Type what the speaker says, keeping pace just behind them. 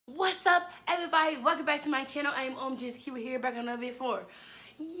everybody, welcome back to my channel. I am just Kiwi here, back on another video for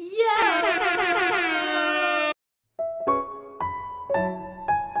yeah.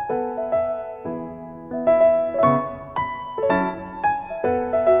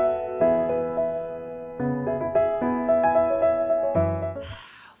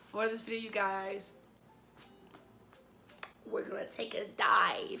 For this video, you guys, we're gonna take a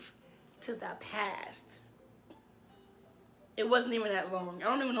dive to the past. It wasn't even that long. I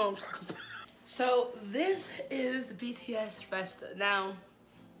don't even know what I'm talking about. So this is BTS Festa. Now,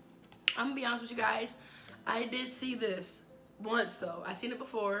 I'm gonna be honest with you guys. I did see this once though. I've seen it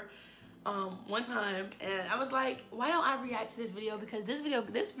before, one time, and I was like, why don't I react to this video? Because this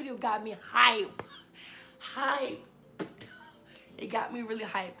video got me hype. It got me really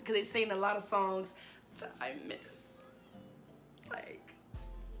hyped because they sang a lot of songs that I miss.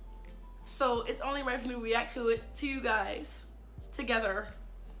 So it's only right for me to react to it to you guys together,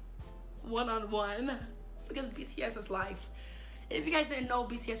 one-on-one, because BTS is life. And if you guys didn't know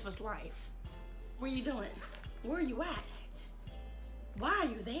BTS was life, what are you doing? Where are you at? Why are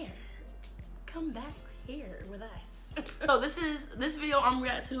you there? Come back here with us. So this video I'm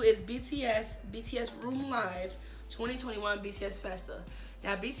reacting to is BTS Room Live 2021 BTS Festa.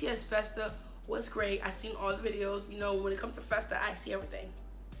 Now BTS Festa was great. I seen all the videos. You know, when it comes to Festa, I see everything.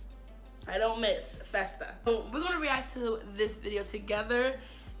 I don't miss Festa. So we're gonna react to this video together,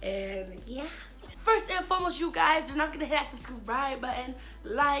 and yeah. First and foremost, you guys, do not forget to hit that subscribe button,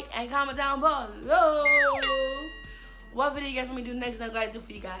 like, and comment down below. What video you guys want me to do next? I'm glad to do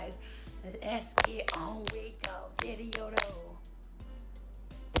for you guys. Let's get on with the video though.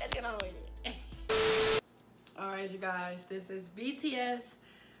 Let's get on with it. Alright, you guys, this is BTS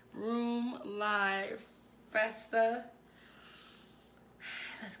Room Live Festa.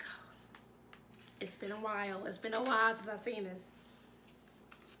 Let's go. It's been a while. It's been a while since I've seen this.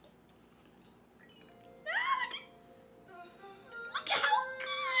 Look at how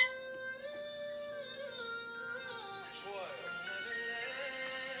good.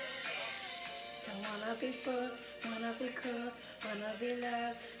 Don't wanna be full, wanna be cool, wanna be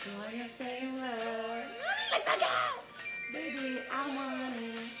loved, you want your same love. Let's go. Baby, I want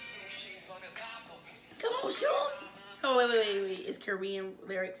it. Come on, shoot. Oh, wait. It's Korean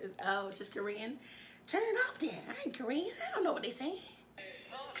lyrics. Oh, it's just Korean? Turn it off then. I ain't Korean. I don't know what they saying.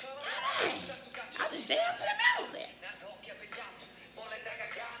 I just dance to the music.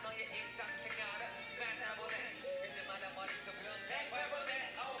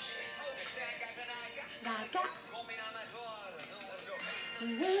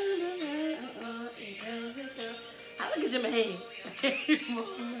 I look at Jimmy Hayes.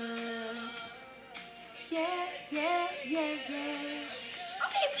 Yeah.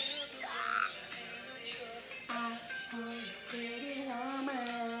 Okay, please. I want pretty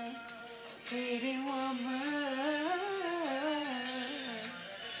woman, pretty woman.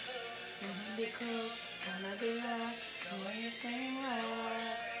 Wanna be cool, wanna be loved, wanna be same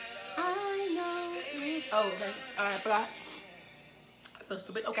love. I know it's. Oh, okay. All right, I forgot. I feel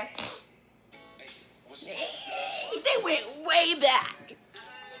stupid. Okay. They went way back.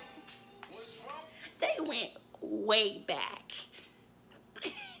 They went way back.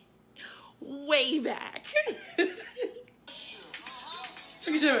 Way back. Look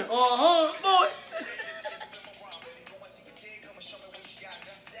at Jimmy. Boy.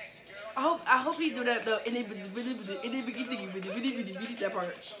 I hope he do that though. That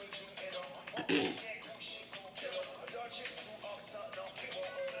part.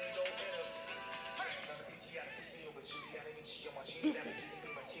 Listen.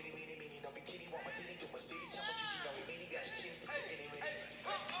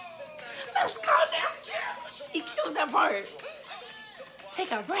 Let's go now, Jim. He killed that part.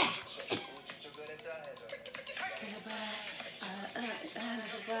 Take a breath.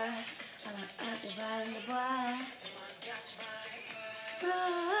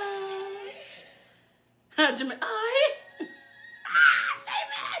 Jimmy, save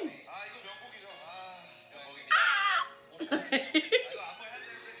me.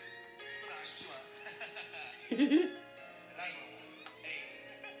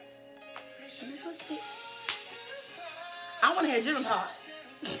 I want to hear Jimmy part.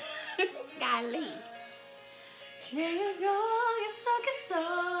 Golly. There you go, you're so good, so.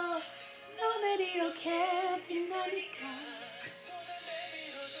 No lady don't care,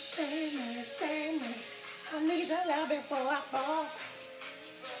 same me. I need your love before I fall.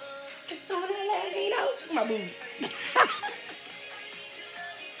 It's only let me know. My boo.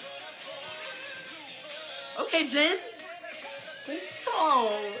 Okay, Jen. Come on.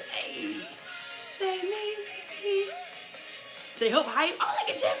 Hey. Say me, baby. J-Hope hype. Oh, look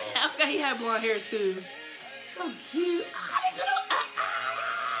at Jimmy. I forgot he had blonde hair too. So cute. Oh, that little,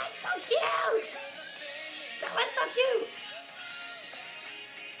 so cute. That was so cute.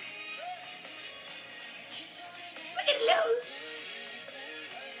 Look at Lou.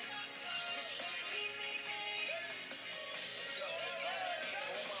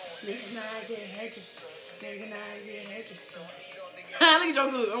 Nigga, nah, I get hedges. Nigga, nah, I get hedges. Look at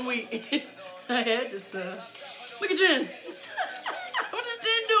Jungkook. I'm weak. I had this. Look at Jin. What is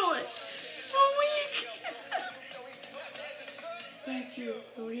Jin doing? I'm weak. Thank you.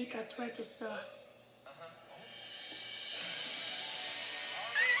 Eureka, treasures.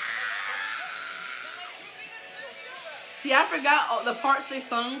 See, I forgot all the parts they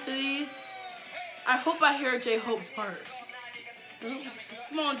sung to these. I hope I hear J-Hope's part.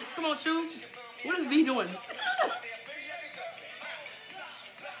 Come on, Chu. What is V doing?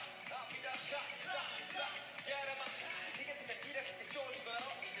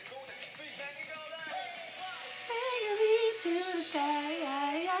 To the sky,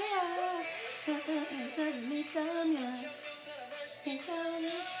 me from you.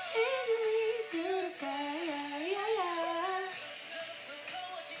 To the sky,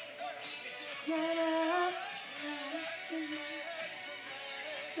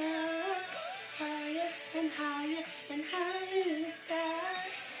 higher and higher and higher in the sky.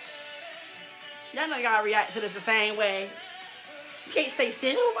 Y'all know y'all react to this the same way. You can't stay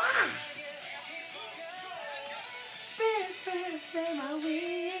still. Why? Spread my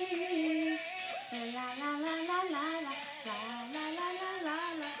wings. La la la la la la la la la la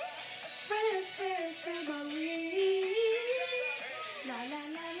la. Spread my wings. La la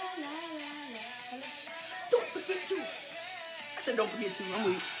la la la la la. Don't forget to. I said don't forget to. I'm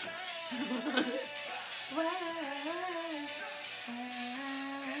weak.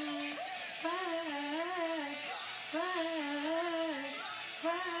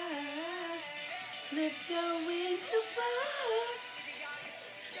 Lift your wings to fly.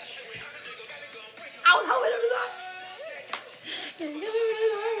 I was hoping it was on.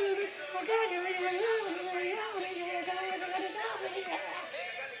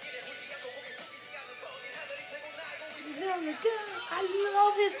 I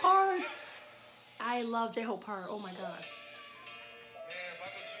love his part. I love J-Hope part. Oh my god.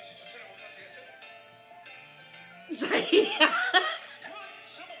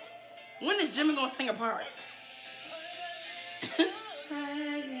 When is Jimmy gonna sing a part?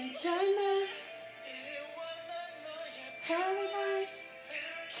 Paradise.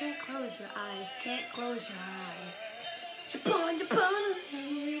 Can't close your eyes. Can't close your eyes. Japan,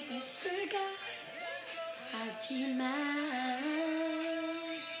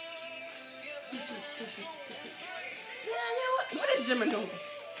 what is Jimmy doing?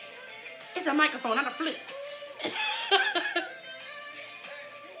 It's a microphone, not a flip.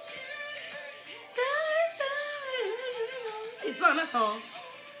 He sung that song.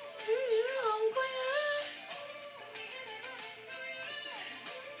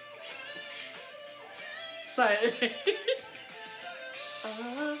 Sorry.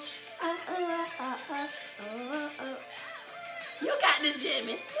 You got this,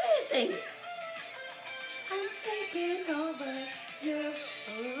 Jimmy. Go ahead, sing it. I'm taking over you.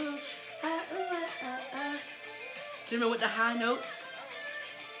 Jimmy with the high notes.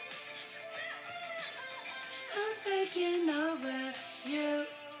 I'm taking over you.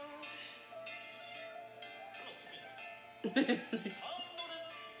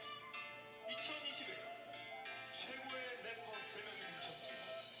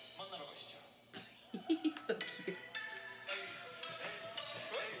 So cute.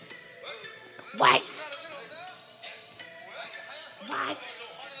 What? What?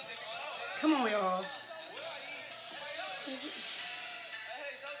 Come on, y'all.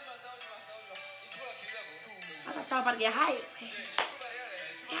 I thought y'all about to get hype.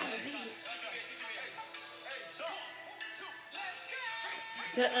 Gotta be.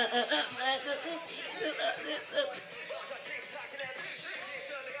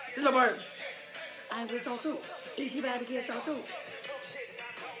 This is my part. I was all too. Easy bad to get all too.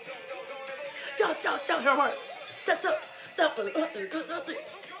 Jump, her part.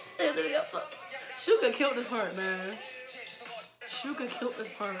 Suga killed this part, man. Suga killed this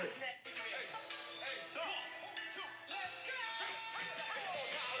part.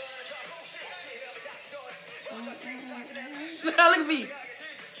 Look at me.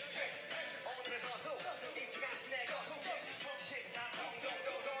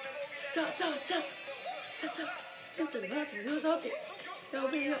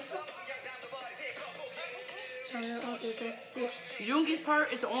 Yoongi's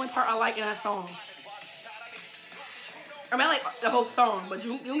part is the only part I like in that song. I mean, I like the whole song, but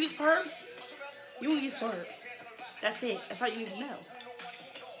you don't get part. You don't get part. That's it. That's all you need to know.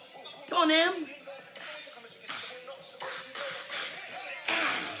 Go on, them.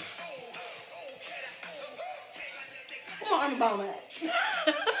 Come on, arm bomb at.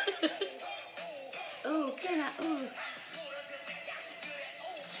 Ooh, can I? Ooh.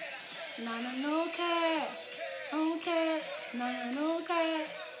 No, care. Okay. No, care.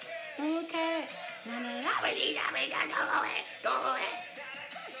 Okay. No,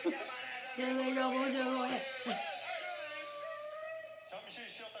 go away. Do it.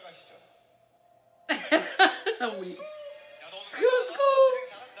 So weak. School.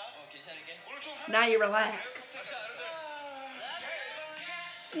 Now you relax.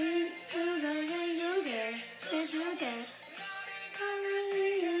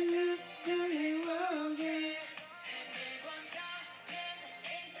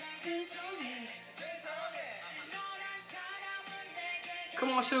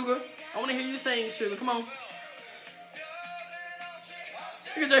 Come on, Sugar. I want to hear you sing, Sugar. Come on.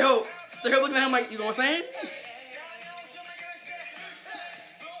 Look at J-Hope. J-Hope looking at him like, you gonna sing?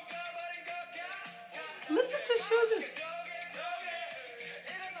 Listen to Sugar.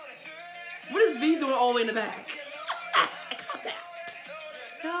 What is V doing all the way in the back?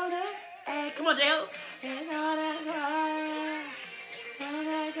 Come on, J-Hope.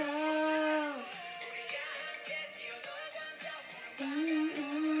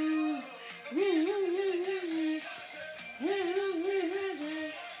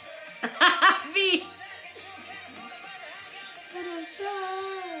 V.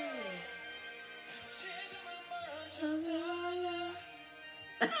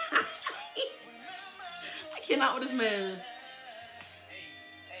 I cannot with this man.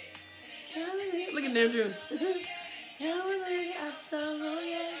 Look at them, June.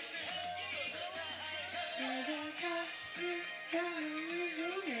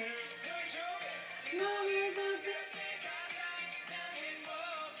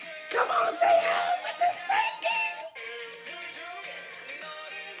 Come on, J.O. with the singing.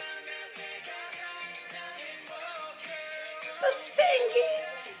 The singing.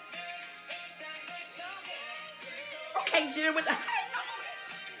 Okay, June with the high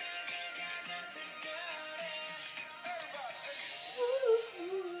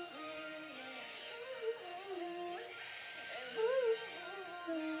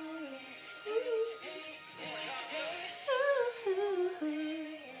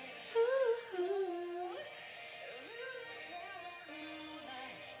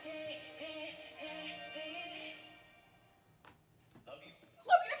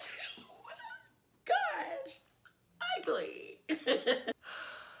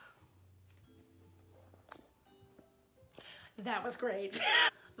That was great.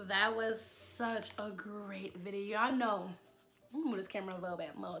 That was such a great video. I know. I'm gonna move this camera a little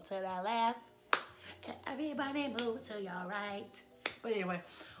bit more to the left. Everybody move to your right. But anyway,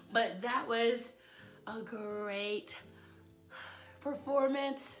 that was a great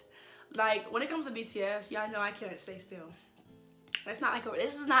performance. Like, when it comes to BTS, y'all know I can't stay still. It's not like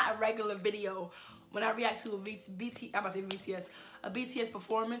this is not a regular video when I react to a BTS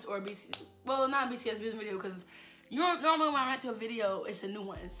performance or a BTS, well, not a BTS music video, because normally when I react to a video, it's a new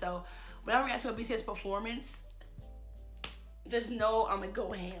one. So when I react to a BTS performance, just know I'm gonna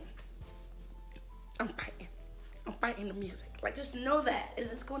go ham. I'm fighting the music. Like, just know that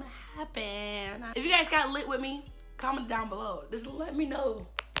it's gonna happen. If you guys got lit with me, comment down below. Just let me know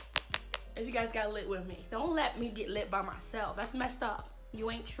if you guys got lit with me. Don't let me get lit by myself. That's messed up. You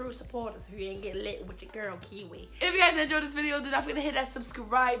ain't true supporters if you ain't get lit with your girl Kiwi. If you guys enjoyed this video, do not forget to hit that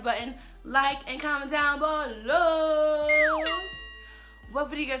subscribe button, like, and comment down below. What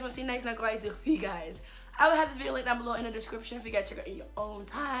video you guys want to see next? Not gonna do you guys. I will have this video linked down below in the description if you guys check it out in your own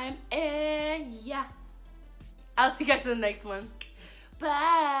time. And yeah, I'll see you guys in the next one.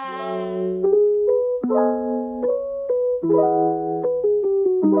 Bye.